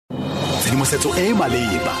tshedimosetso e e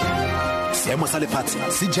maleba seemo sa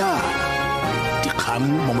lefatshe se jang dikgang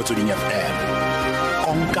mo motsweding FM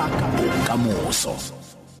konka bokamoso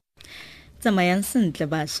tsamayang sentle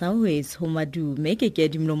bašwa wetsho madume ke Kea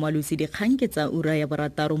Moalusi dikgang ke tsa ura ya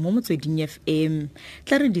borataro mo motsweding FM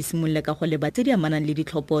tla re di simololle ka go leba tse di amanang le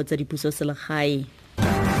ditlhopho tsa dipuso selegae.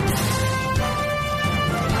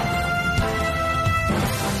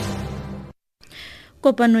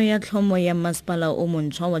 Kopano ya tlhomo ya masepala o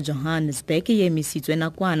montshwa wa Johannesburg ya emisitswe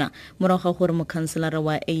nakwana morago gore mokhanseklara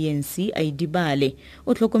wa ANC idibale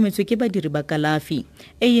o tlhokometswe ke badiri ba kalafi.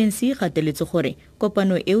 ANC gateletse gore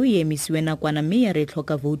kopano eo e emisiwe nakwana mme ya re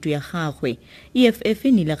tlhoka voutu ya gagwe. EFF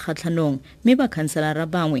nile kgatlhanong mme bakhanselara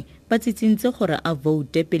bangwe ba tsitsintse gore a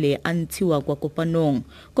vote pele a ntshiwa kwa kopanong.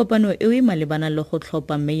 Kopano eo e malebana le go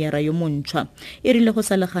tlhopha meyara yo montshwa e rile go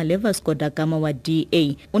salegale Vasco da Gama wa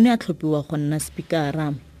DA o ne a tlhophiwa go nna speakera.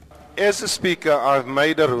 As a speaker, I've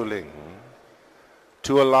made a ruling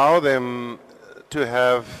to allow them to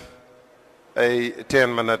have a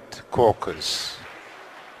 10-minute caucus.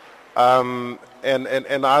 And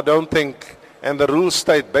I don't think, and the rule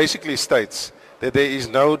basically states that there is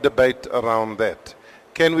no debate around that.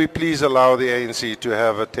 Can we please allow the ANC to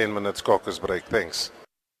have a 10-minute caucus break? Thanks.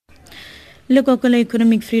 Lekoko la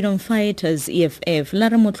Economic Freedom Fighters EFF la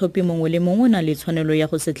re motlhophi mongwe le mongwe na le tshwanelo ya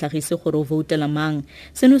go se tlhagise gore o voutela mang.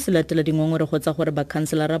 Seno se latela dingongore go tsa gore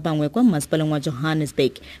bakhanselara bangwe kwa masepaleng wa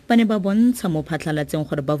Johannesburg ba ne ba bontsha mo phatlhalatseng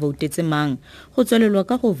gore ba voutetse mang. Go tswelelwa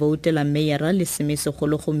ka go voutela meyara le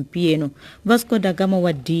semesegolo gompieno. Vasco da Gama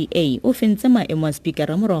wa DA o fentse maemo a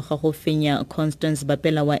speakera morago ga go fenya Constance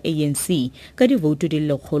Bapela wa ANC ka divoutu di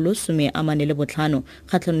le 145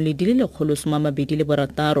 kgatlhanong le di le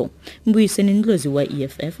 126. You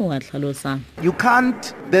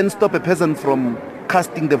can't then stop a person from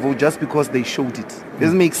casting the vote just because they showed it.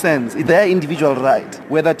 Doesn't make sense. It's their individual right,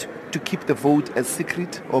 whether to keep the vote as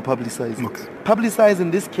secret or publicized. Okay. Publicized in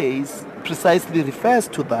this case precisely refers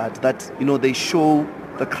to that they show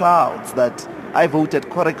the crowds that I voted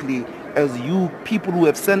correctly as you people who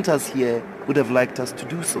have sent us here would have liked us to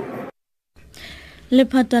do so.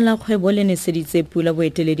 Lephata la kgwebo le neseditse pula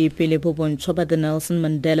boeteledipele bo bontshwa ba the Nelson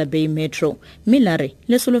Mandela Bay Metro milare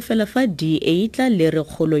le solofela fa DA tla le re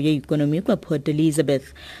kgolo ya ikonomi kwa Port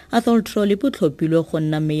Elizabeth. Athol Trolley bo tlhophilwe go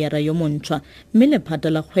nna meyara yo montshwa mme lephata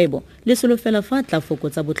la kgwebo le solofela fa tla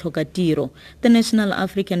fokotsa botlhokatiro. The National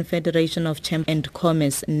African Federation of Chamber and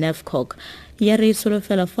Commerce NAFCOC ya re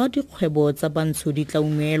solofela fa dikgwebo tsa bantsho di tla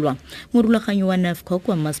ungwelwa. Morulaganyi wa NAFCOC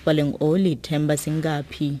wa masepaleng o le Themba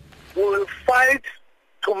Singapi. We will fight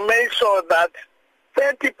to make sure that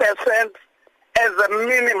 30% as a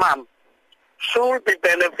minimum should be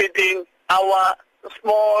benefiting our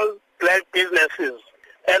small black businesses,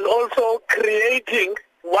 and also creating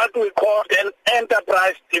what we call an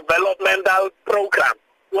enterprise developmental program,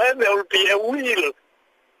 where there will be a will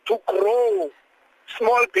to grow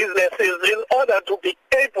small businesses in order to be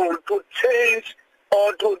able to change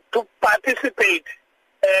or to participate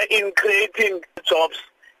in creating jobs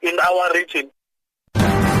in our region.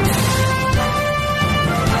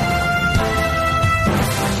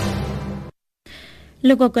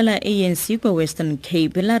 Lekoko la ANC kwa Western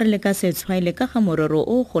Cape la re le ka se tshwaile ka ga morero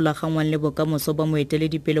o golagangwang le bokamoso ba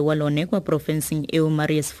moeteledipele wa lone kwa profenseng eo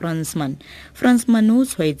Marius Fransman o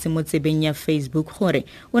tshwaetse mo tsebeng ya Facebook gore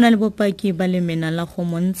o na le bopaki ba lemena la go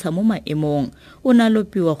montsha mo maemong. O na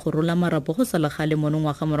lopiwa go rola marapo go salagale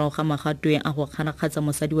monongwaga morago ga magatwe a go kganakgatsa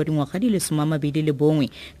mosadi wa dingwaga di le 21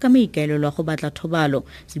 ka maikaelelo a go batla thobalo.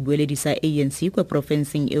 Sebueledi sa ANC kwa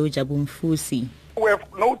profenseng eo Jabu Mfusi. We have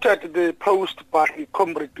noted the post by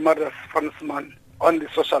Comrade Marius Fransman on the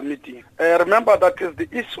social media. Remember that is the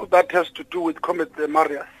issue that has to do with Comrade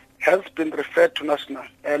Marius has been referred to national.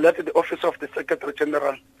 Let the Office of the Secretary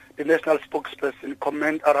General, the national spokesperson,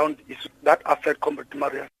 comment around issues that affect Comrade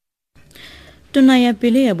Marius. Tona ya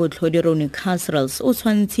pele ya botlhodi Ronnie Casrals o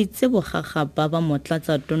tshwantshitse bogaga ba ba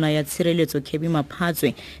motlatsa tona ya tshireletso Kea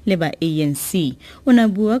Moalusi le ba ANC. O na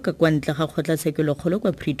bua ka kwa ntle ga kgotlatshekelo kgolo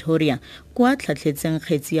kwa Pretoria kwa tlhatlhetseng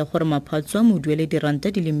kgetsi ya gore Maphatso a moduele diranta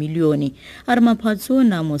di le milione. A re Maphatso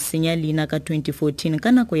na mo senya leina ka 2014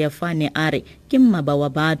 ka nako ya fane a re ke mmaba wa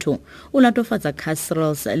batho. O latofatsa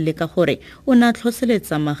Casrals le ka gore o na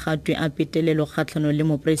tlhoseletsa magatwe a petelelo kgatlhano le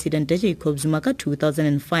mo President Jacob Zuma ka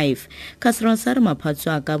 2005. Casrals a re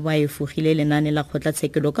Maphatso a ka ba e fugile lenane la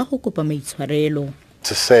kgotlatshekelo ka go kopa maitshwarelo.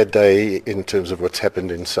 It's a sad day in terms of what's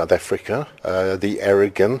happened in South Africa. The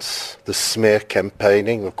arrogance, the smear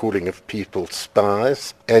campaigning, the calling of people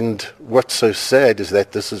spies. And what's so sad is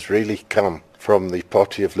that this has really come from the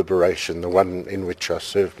Party of Liberation, the one in which I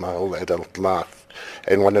served my whole adult life.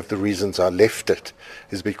 And one of the reasons I left it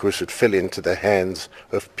is because it fell into the hands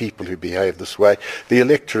of people who behave this way. The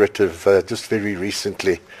electorate have just very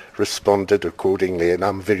recently responded accordingly, and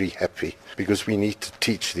I'm very happy because we need to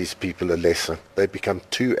teach these people a lesson. They become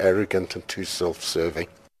too arrogant and too self-serving.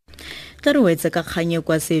 Tla re wetse ka kganye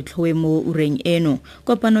kwa setlhoe mo ureng eno.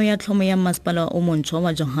 Kopano ya tlhomo ya masepala o montshwa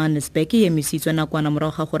wa Johannesburg e emisitswe nakwana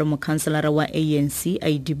morago ga gore mokhanseklara wa ANC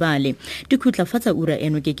idibale. Dikhutlafatsa ura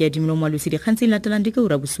eno ke Kea Moalusi Dikgang tse latelang di ka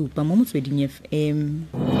ura bosupa mo motsweding FM.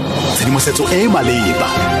 Tshedimosetso e maleba.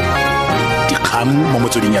 Dikgang mo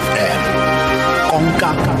motsweding FM.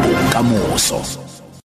 Konka bokamoso.